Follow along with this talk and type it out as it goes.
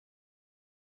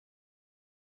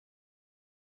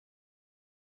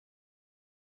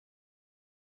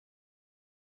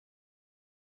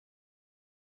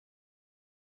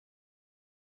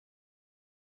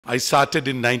I started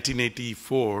in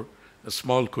 1984, a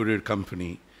small courier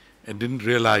company, and didn't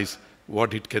realize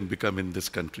what it can become in this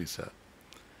country, sir.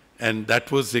 And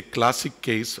that was a classic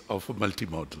case of a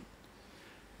multimodal.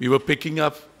 We were picking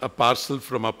up a parcel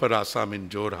from Upper Assam in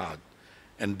Jorhat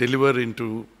and deliver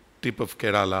into tip of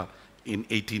Kerala in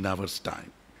 18 hours'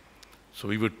 time. So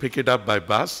we would pick it up by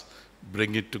bus,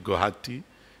 bring it to Guwahati,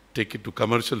 take it to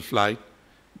commercial flight,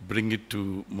 bring it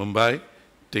to Mumbai,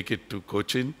 take it to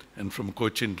Cochin, and from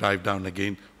Cochin drive down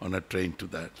again on a train to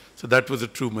that. So that was a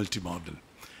true multimodal.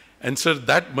 And sir,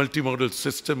 that multimodal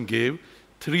system gave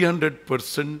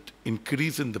 300%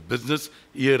 increase in the business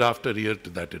year after year to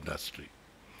that industry.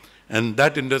 And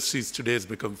that industry today has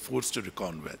become forced to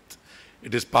reckon with.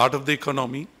 It is part of the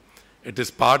economy, it is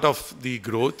part of the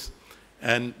growth,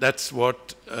 and that's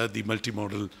what the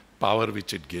multimodal power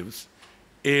which it gives.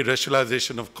 A,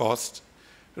 rationalization of cost,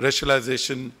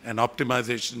 rationalization and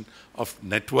optimization of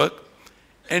network,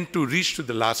 and to reach to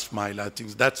the last mile. I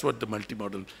think that's what the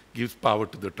multimodal gives power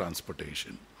to the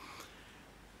transportation.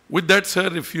 With that,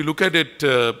 sir, if you look at it,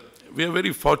 we are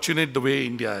very fortunate the way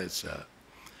India is.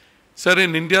 Sir,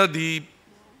 in India, the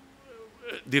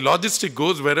logistic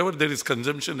goes wherever there is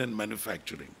consumption and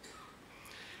manufacturing.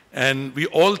 And we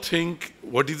all think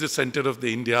what is the center of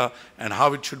the India and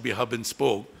how it should be hub and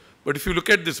spoke. But if you look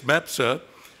at this map, sir,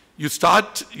 you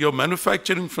start your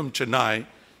manufacturing from Chennai,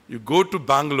 you go to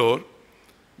Bangalore,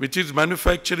 which is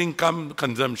manufacturing come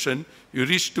consumption, you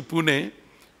reach to Pune,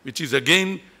 which is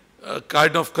again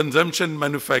kind of consumption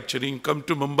manufacturing, come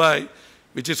to Mumbai,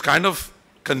 which is kind of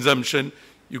consumption,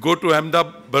 you go to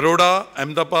Baroda,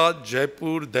 Ahmedabad,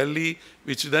 Jaipur, Delhi,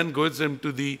 which then goes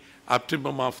into the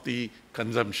optimum of the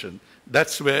consumption.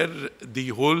 That's where the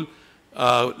whole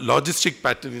logistic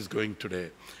pattern is going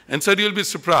today. And sir, you'll be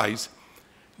surprised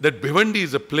that Bhiwandi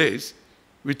is a place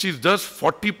which is just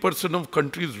 40% of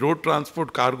country's road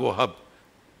transport cargo hub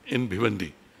in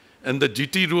Bhiwandi. And the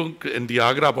GT route and the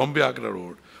Bombay-Agra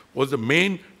road was the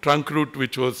main trunk route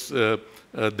which was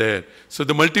there. So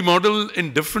the multimodal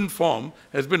in different form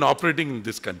has been operating in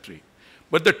this country.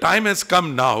 But the time has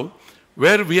come now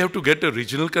where we have to get a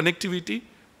regional connectivity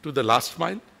to the last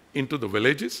mile into the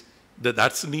villages.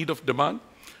 That's the need of demand.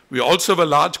 We also have a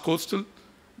large coastal.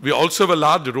 We also have a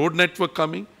large road network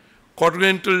coming.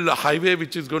 Quadrilateral highway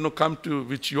which is going to come to,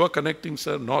 which you are connecting,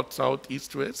 sir, north, south,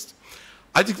 east, west.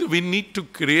 I think we need to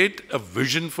create a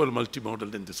vision for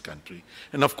multimodal in this country.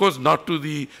 And of course, not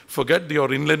to forget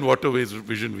your inland waterways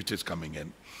vision which is coming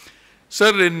in.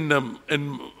 Sir,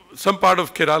 in some part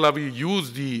of Kerala, we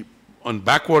use on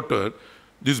backwater,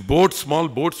 these boats, small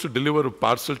boats to deliver a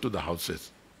parcel to the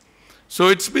houses. So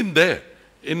it's been there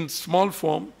in small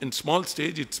form, in small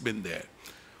stage, it's been there.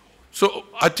 So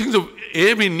I think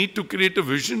we need to create a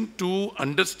vision to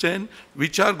understand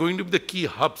which are going to be the key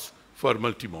hubs for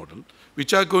multimodal,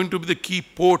 which are going to be the key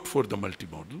port for the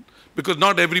multimodal, because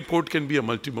not every port can be a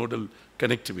multimodal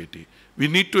connectivity. We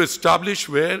need to establish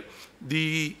where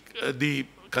the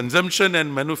consumption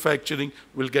and manufacturing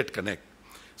will get connect.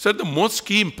 So the most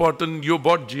key important, you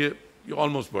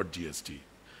almost bought GST.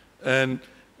 And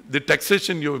the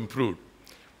taxation you improved.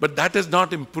 But that has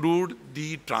not improved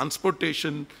the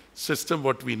transportation system,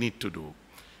 what we need to do.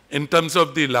 In terms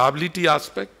of the liability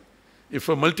aspect, if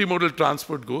a multimodal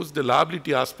transport goes, the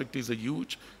liability aspect is a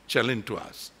huge challenge to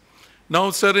us.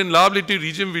 Now, sir, in liability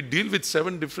region, we deal with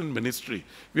 7 different ministries.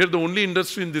 We are the only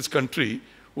industry in this country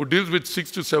who deals with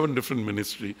 6 to 7 different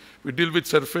ministries. We deal with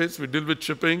surface, we deal with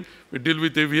shipping, we deal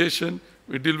with aviation,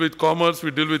 we deal with commerce,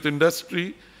 we deal with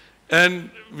industry,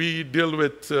 and we deal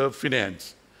with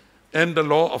finance. And the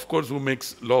law, of course, who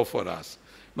makes law for us.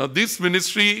 Now, this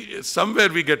ministry, somewhere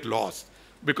we get lost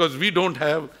because we don't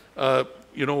have,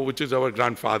 which is our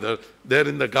grandfather there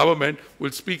in the government,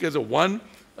 will speak as a one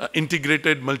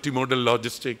integrated multimodal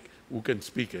logistic who can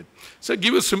speak it. So,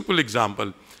 give a simple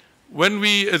example. When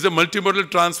we, as a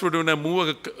multimodal transport, when I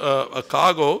move a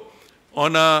cargo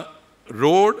on a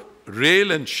road,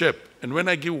 rail, and ship, and when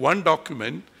I give one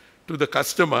document to the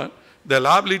customer, the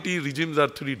liability regimes are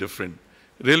 3 different.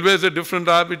 Railway has a different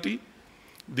liability,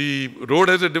 the road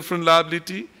has a different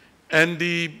liability, and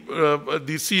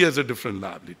the sea has a different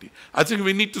liability. I think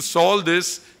we need to solve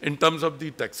this in terms of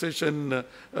the taxation,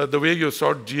 the way you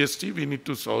sort GST, we need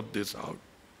to sort this out.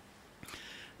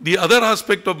 The other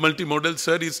aspect of multimodal,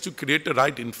 sir, is to create the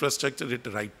right infrastructure at the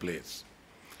right place.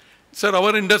 Sir,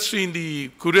 our industry in the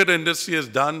courier industry has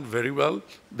done very well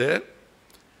there.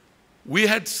 We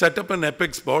had set up an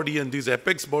apex body, and these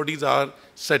apex bodies are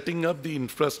setting up the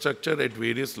infrastructure at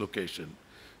various locations.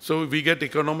 So we get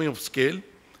economy of scale,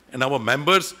 and our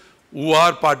members who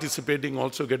are participating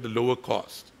also get the lower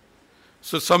cost.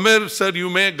 So somewhere, sir,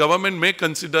 government may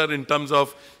consider in terms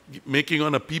of making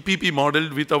on a PPP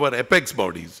model with our apex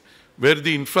bodies, where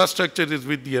the infrastructure is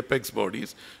with the apex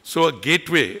bodies. So a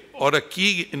gateway or a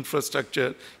key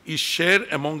infrastructure is shared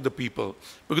among the people.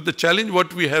 Because the challenge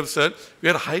what we have, sir, we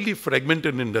are a highly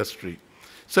fragmented industry.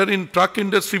 Sir, in truck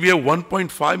industry, we have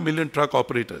 1.5 million truck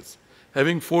operators,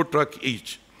 having 4 trucks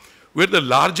each. We're the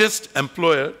largest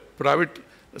employer, private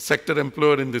sector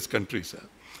employer in this country, sir.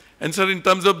 And sir, in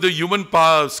terms of the human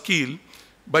power skill,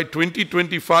 by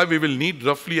 2025, we will need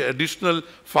roughly additional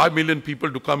 5 million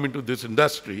people to come into this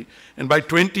industry. And by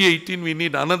 2018, we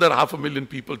need another 500,000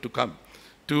 people to come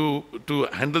to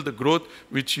handle the growth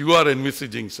which you are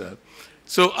envisaging, sir.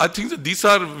 So I think that these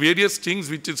are various things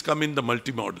which is come in the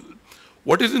multimodal.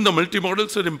 What is in the multimodal,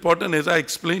 sir, important, as I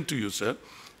explained to you, sir,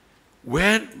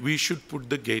 where we should put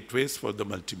the gateways for the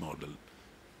multimodal.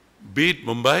 Be it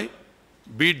Mumbai,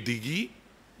 be it Dighi,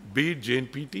 be it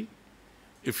JNPT.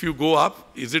 If you go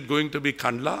up, is it going to be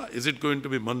Kandla? Is it going to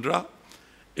be Mundra?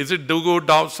 Is it go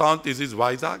down south? Is it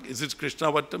Vizag? Is it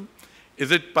Krishnavatam?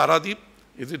 Is it Paradeep?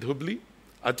 Is it Hubli?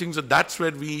 I think that that's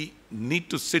where we need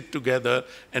to sit together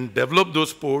and develop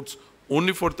those ports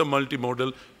only for the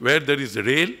multimodal, where there is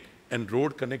rail and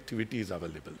road connectivity is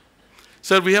available.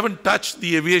 Sir, we haven't touched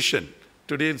the aviation.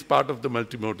 Today it's part of the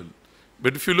multimodal.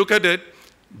 But if you look at it,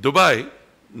 Dubai,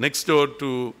 next door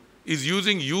to, is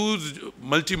using used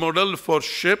multimodal for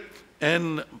ship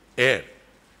and air.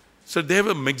 So they have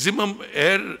a maximum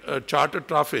air charter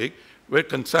traffic where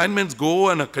consignments go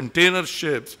and container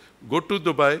ships go to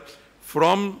Dubai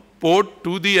from port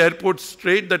to the airport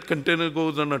straight. That container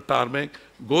goes on a tarmac,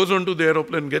 goes onto the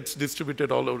aeroplane, gets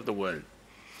distributed all over the world.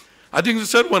 I think,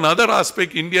 sir, one other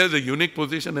aspect, India has a unique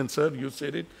position, and sir, you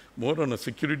said it, more on a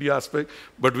security aspect,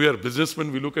 but we are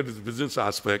businessmen, we look at this business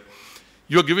aspect.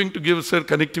 You're give, sir,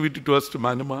 connectivity to us to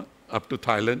Myanmar, up to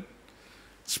Thailand.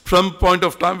 From point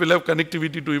of time, we'll have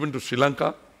connectivity to even to Sri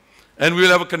Lanka, and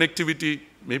we'll have a connectivity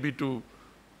maybe to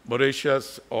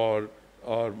Mauritius or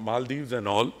Maldives and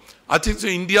all. I think so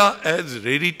India is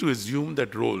ready to assume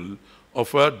that role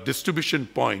of a distribution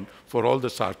point for all the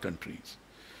SAARC countries.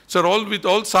 Sir, with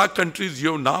all SAARC countries,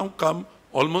 you have now come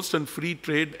almost on free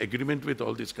trade agreement with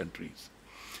all these countries.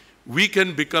 We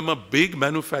can become a big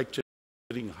manufacturing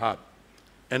hub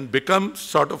and become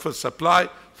sort of a supply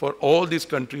for all these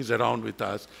countries around with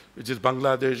us, which is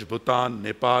Bangladesh, Bhutan,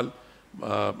 Nepal,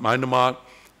 Myanmar,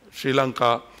 Sri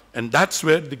Lanka, and that's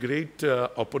where the great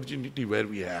opportunity where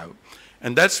we have.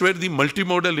 And that's where the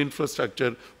multimodal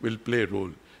infrastructure will play a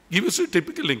role. Give us a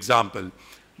typical example.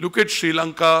 Look at Sri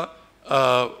Lanka,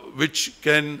 which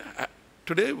can,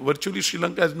 today virtually Sri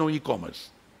Lanka has no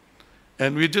e-commerce.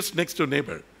 And we're just next door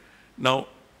neighbor. Now,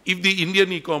 if the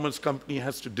Indian e-commerce company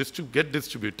has to get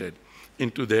distributed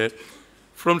into there,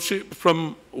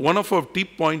 from one of our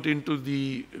tip point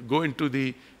go into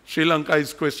the Sri Lanka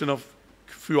is question of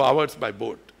few hours by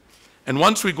boat. And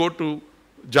once we go to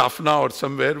Jaffna or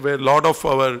somewhere where a lot of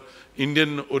our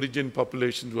Indian origin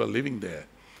populations were living there,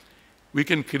 we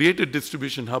can create a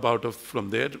distribution hub from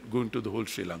there, going to the whole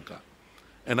Sri Lanka.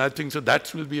 And I think so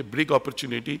that will be a big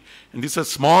opportunity. And this is a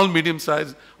small,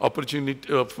 medium-sized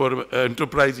opportunity for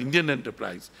enterprise, Indian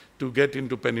enterprise, to get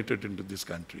into, penetrate into this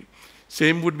country.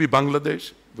 Same would be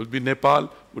Bangladesh, would be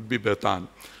Nepal, would be Bhutan.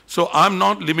 So I'm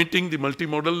not limiting the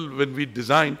multimodal when we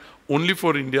design only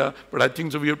for India, but I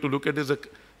think so we have to look at it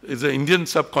as an Indian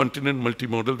subcontinent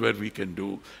multimodal where we can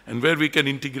do, and where we can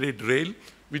integrate rail,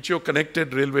 which you have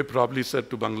connected railway probably, sir,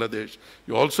 to Bangladesh.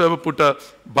 You also have put a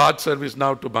barge service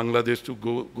now to Bangladesh to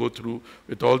go through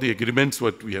with all the agreements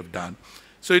what we have done.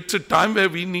 So it's a time where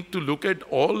we need to look at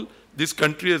all this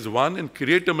country as one and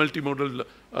create a multimodal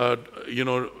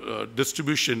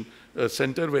distribution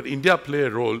center where India play a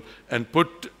role and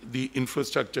put the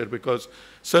infrastructure, because,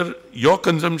 sir, your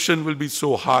consumption will be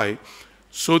so high.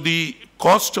 So the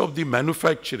cost of the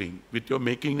manufacturing with your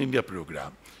Making in India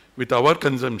program, with our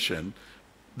consumption,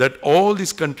 that all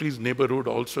these countries' neighborhood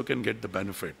also can get the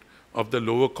benefit of the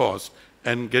lower cost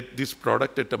and get this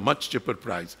product at a much cheaper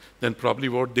price than probably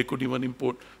what they could even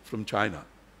import from China.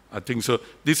 I think so.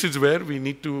 This is where we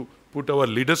need to put our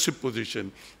leadership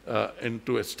position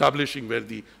into establishing where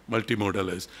the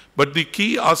multimodal is. But the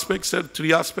key aspects are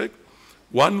 3 aspects.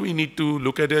 One, we need to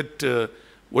look at it,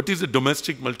 what is the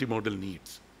domestic multimodal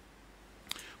needs?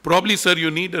 Probably, sir, you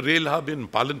need a rail hub in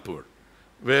Palanpur,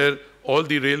 where all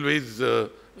the railways, the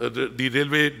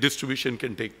railway distribution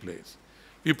can take place.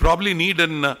 We probably need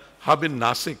a hub in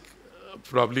Nasik,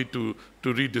 probably to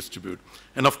redistribute.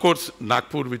 And of course,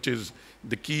 Nagpur, which is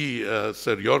the key,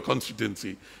 sir, your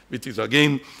constituency, which is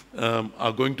again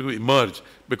are going to emerge.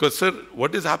 Because, sir,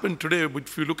 what has happened today,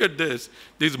 if you look at this,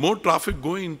 there's more traffic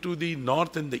going into the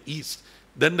north and the east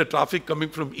than the traffic coming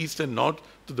from east and north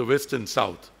to the west and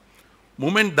south.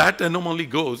 Moment that anomaly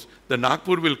goes, the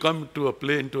Nagpur will come to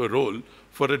play into a role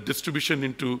for a distribution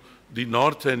into the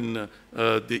north and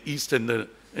the east and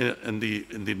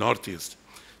the northeast.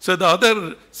 So the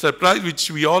other surprise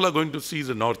which we all are going to see is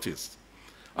the northeast.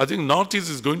 I think northeast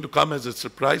is going to come as a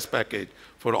surprise package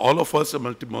for all of us, a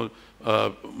multimodal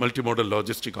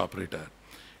logistic operator.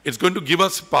 It's going to give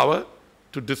us power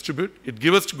to distribute.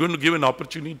 It's going to give an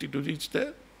opportunity to reach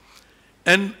there.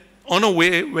 And on a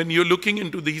way, when you're looking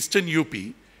into the eastern UP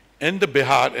and the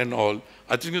Bihar and all,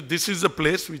 I think this is a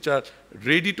place which are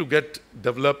ready to get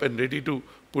developed and ready to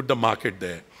put the market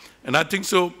there. And I think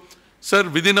so, sir,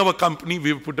 within our company,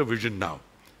 we've put a vision now.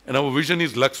 And our vision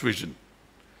is Lux Vision.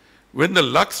 When the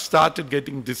Lux started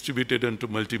getting distributed into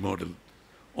multimodal,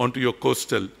 onto your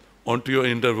coastal, onto your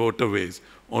interwaterways,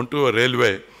 onto a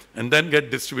railway, and then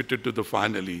get distributed to the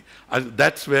finally,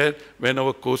 that's where when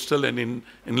our coastal and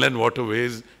inland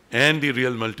waterways and the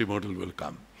real multimodal will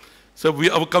come. So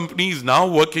our company is now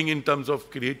working in terms of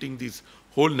creating this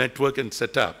whole network and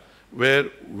setup where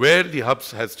the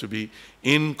hubs has to be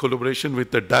in collaboration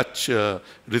with the Dutch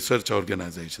research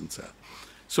organization, sir.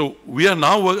 So we are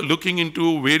now looking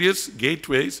into various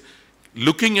gateways,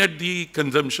 looking at the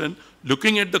consumption,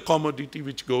 looking at the commodity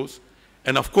which goes,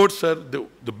 and of course, sir,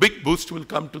 the big boost will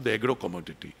come to the agro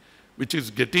commodity, which is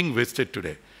getting wasted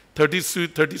today.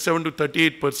 37 to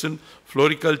 38%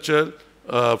 floriculture,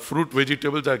 fruit,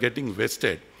 vegetables are getting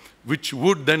wasted, which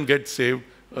would then get saved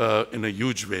in a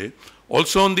huge way.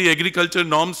 Also on the agriculture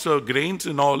norms, grains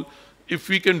and all, if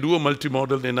we can do a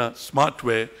multimodal in a smart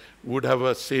way, would have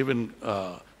a save in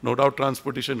no doubt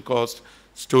transportation cost,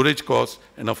 storage cost,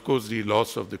 and of course the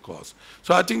loss of the cost.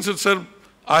 So I think, so, sir,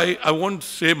 I won't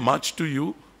say much to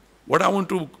you. What I want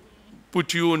to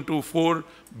put you into 4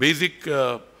 basic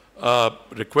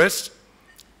requests.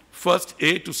 First,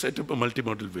 to set up a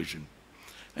multimodal vision.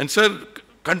 And sir,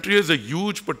 country has a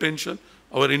huge potential.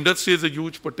 Our industry has a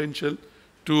huge potential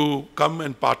to come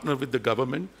and partner with the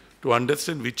government to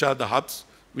understand which are the hubs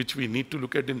which we need to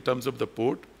look at in terms of the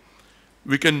port.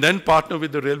 We can then partner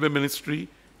with the railway ministry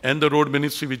and the road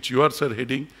ministry, which you are, sir,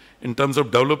 heading, in terms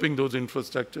of developing those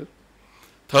infrastructure.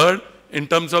 Third, in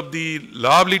terms of the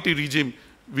liability regime,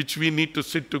 which we need to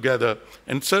sit together.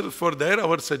 And sir, for there,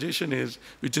 our suggestion is,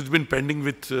 which has been pending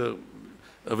with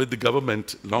the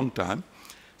government long time,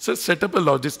 sir, set up a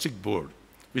logistic board,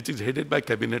 which is headed by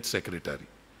cabinet secretary.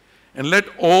 And let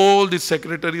all the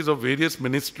secretaries of various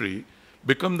ministry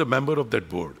become the member of that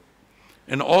board.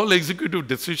 And all executive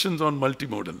decisions on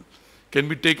multimodal can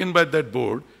be taken by that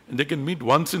board, and they can meet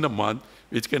once in a month,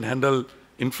 which can handle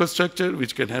infrastructure,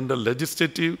 which can handle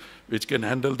legislative, which can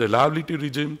handle the liability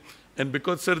regime. And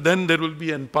because, sir, then there will be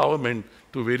empowerment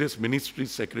to various ministry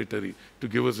secretary to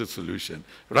give us a solution.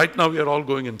 Right now, we are all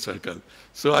going in circle.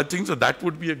 So I think so that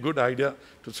would be a good idea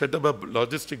to set up a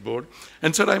logistic board.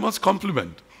 And sir, I must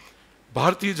compliment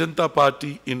Bharatiya Janata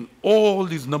Party in all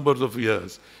these numbers of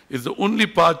years is the only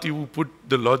party who put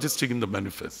the logistic in the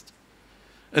manifest.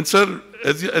 And sir,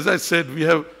 as I said, we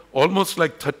have almost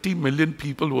like 30 million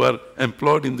people who are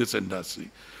employed in this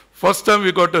industry. First time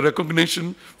we got a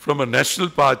recognition from a national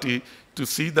party to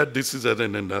see that this is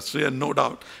an industry, and no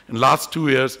doubt, in last 2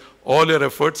 years, all your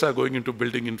efforts are going into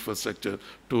building infrastructure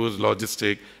towards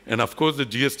logistic, and of course the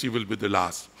GST will be the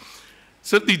last.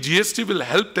 So the GST will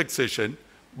help taxation,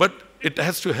 but it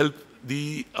has to help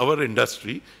our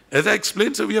industry. As I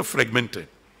explained, so we are fragmented.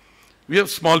 We have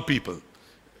small people.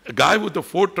 A guy with a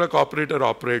 4-truck operator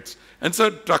operates, and so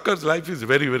trucker's life is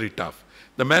very, very tough.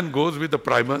 The man goes with the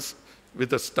primers,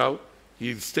 with a stove,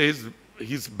 he stays,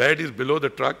 his bed is below the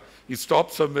truck, he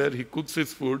stops somewhere, he cooks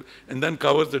his food, and then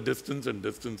covers the distance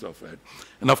of it.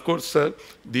 And of course, sir,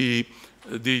 the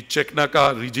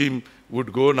Cheknaka regime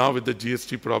would go now with the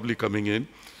GST probably coming in.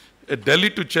 A Delhi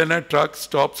to Chennai truck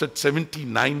stops at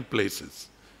 79 places,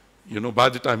 you know, by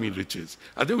the time he reaches.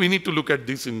 I think we need to look at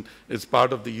this as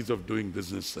part of the ease of doing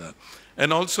business, sir.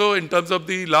 And also in terms of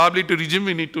the liability regime,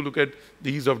 we need to look at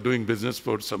the ease of doing business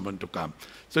for someone to come.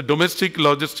 So domestic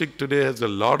logistic today has a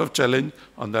lot of challenge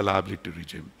on the liability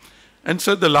regime. And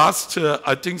sir, the last,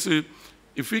 I think, so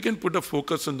if we can put a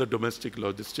focus on the domestic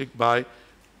logistic by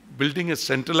building a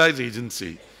centralized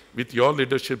agency with your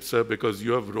leadership, sir, because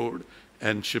you have road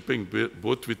and shipping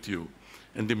both with you.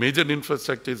 And the major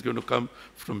infrastructure is going to come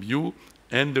from you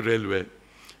and the railway.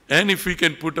 And if we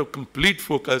can put a complete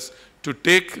focus to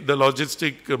take the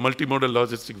multimodal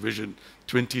logistic vision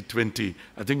 2020,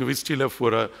 I think we still have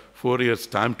 4 years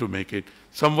time to make it.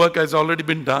 Some work has already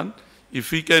been done.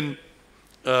 If we can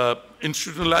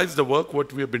institutionalize the work,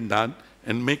 what we have been done,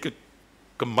 and make a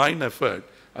combined effort,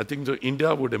 I think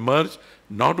India would emerge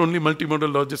not only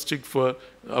multimodal logistic for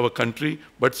our country,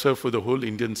 but, sir, for the whole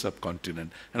Indian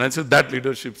subcontinent. And I said that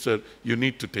leadership, sir, you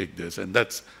need to take this. And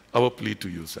that's our plea to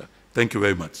you, sir. Thank you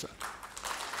very much, sir.